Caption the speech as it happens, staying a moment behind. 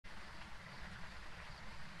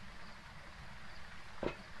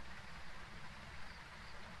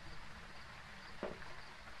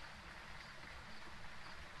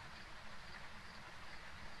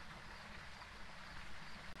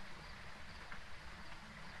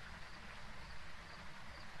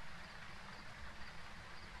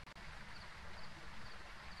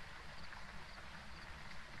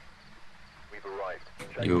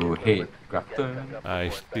You hate Grafton? I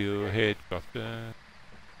still hate Grafton.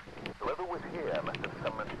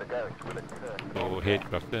 So hate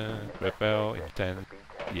Grafton. Repel, intent.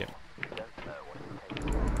 Yeah.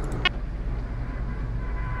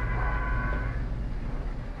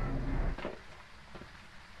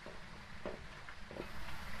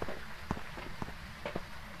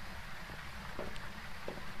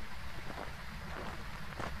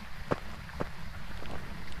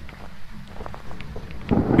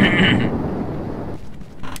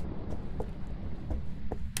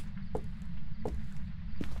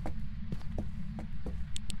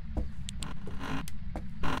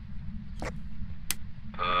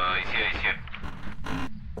 He's here, he's here.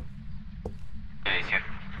 Yeah, he's here.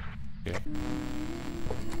 Okay.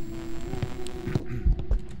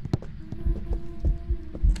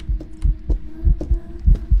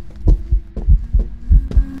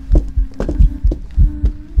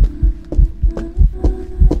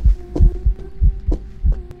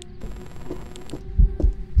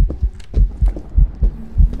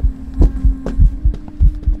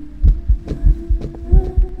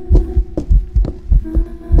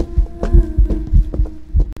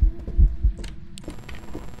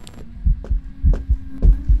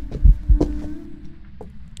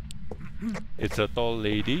 It's a tall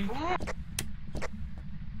lady.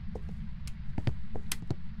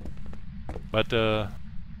 But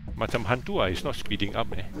macam hantu ah, it's not speeding up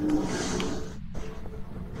eh.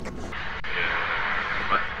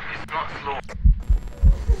 But it's not slow.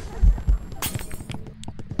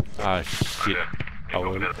 Ah shit.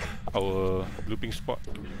 Our looping spot.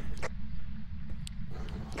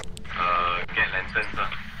 Get lanterns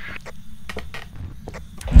lah.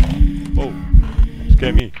 Oh,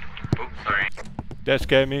 scare me. Oops, sorry. That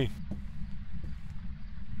scared me.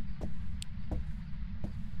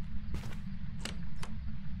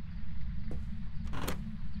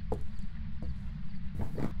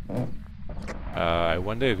 I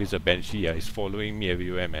wonder if it's a Banshee. It's following me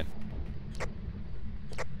everywhere, man.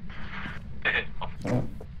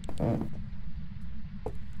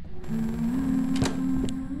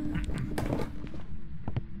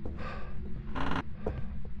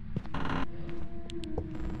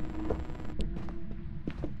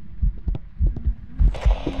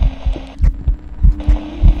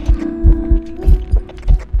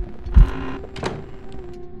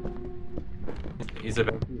 He's a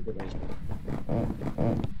Banshee.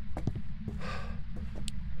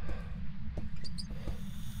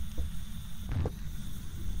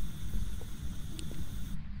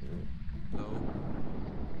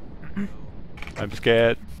 I'm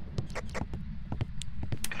scared.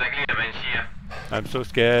 It's likely a Banshee, yeah. I'm so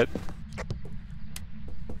scared.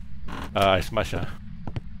 I smash ah.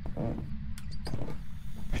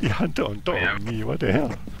 He hunted on top of me, what the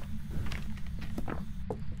hell?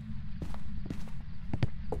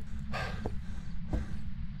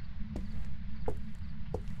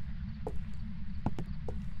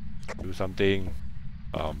 Do something.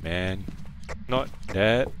 Oh man. Not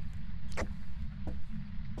that.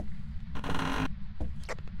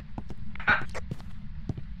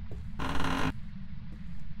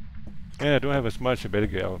 Yeah, I don't have as much, I better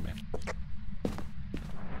get out, man.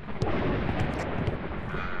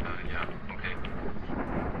 Yeah, okay.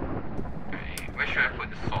 Where should I put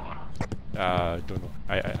the sword? Don't know.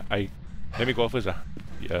 I let me go out first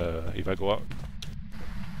if I go out.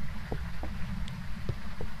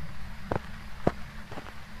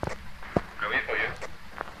 I'll wait for you.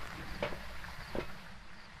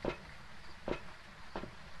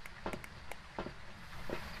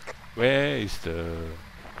 Where is the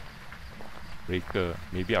breaker?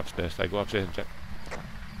 Maybe upstairs. I go upstairs and check.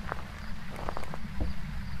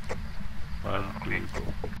 1, 2, go.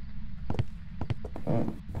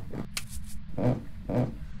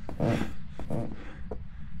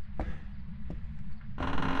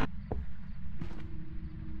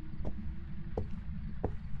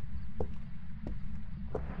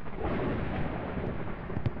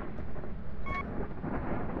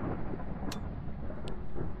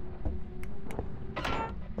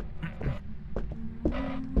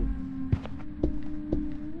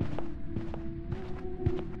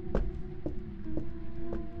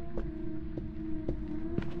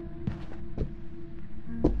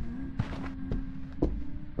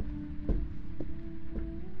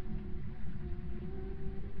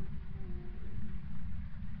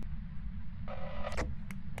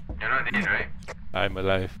 You're not dead, right? I'm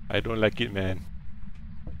alive. I don't like it, man.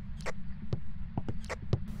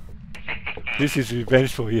 This is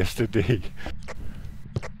revenge for yesterday.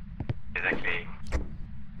 Exactly.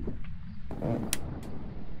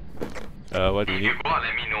 What do you If need? you go out,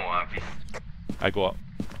 let me know, please. I go up.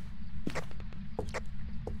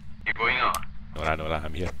 You going out? No lah,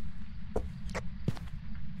 I'm here.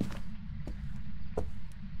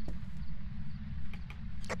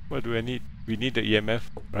 What do I need? We need the EMF,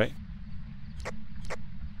 right?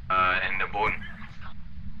 And the bone.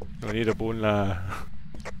 No need the bone lah.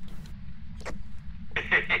 We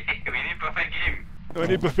need perfect game. No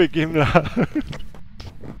need perfect game lah.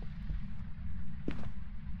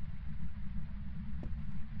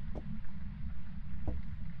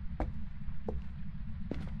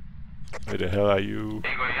 Where the hell are you? Are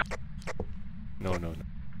you going out? No.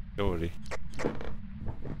 Don't worry.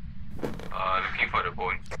 Looking for the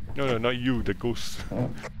bone. No, not you, the ghost. Oh.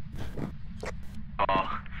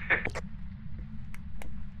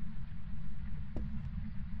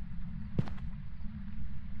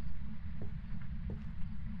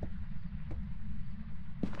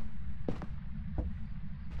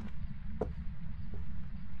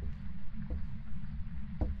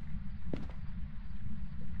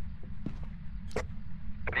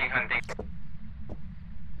 Hunting.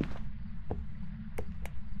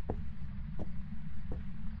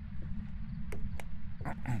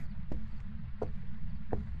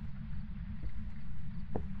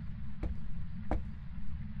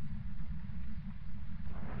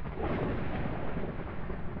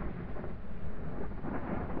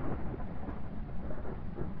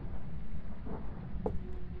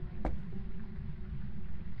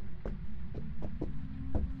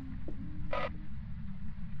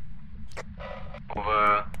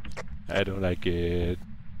 Over. I don't like it.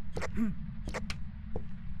 And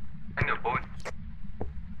the bone.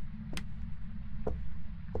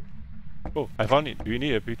 Oh, I found it. Do you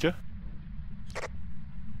need a picture?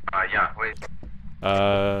 Yeah, wait.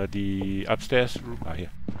 The upstairs room.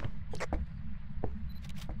 Here.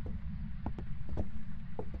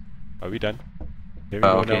 Are we done? Can we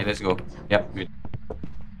go Okay, now? let's go. Yep.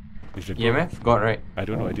 Is it EMF? Got right. I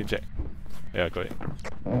don't know, I didn't check. Yeah, I got it.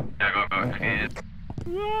 Yeah, go. Okay.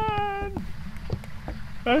 Run!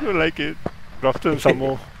 I don't like it. Grafton some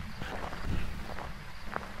more.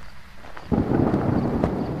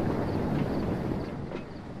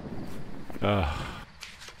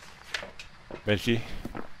 Banshee?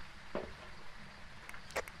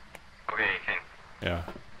 Okay, can. Yeah.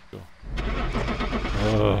 Go.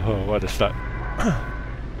 Oh, what a start.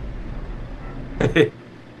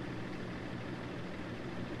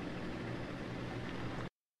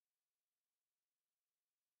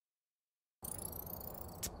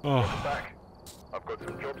 Oh.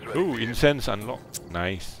 Ooh, incense unlocked.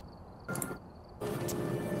 Nice.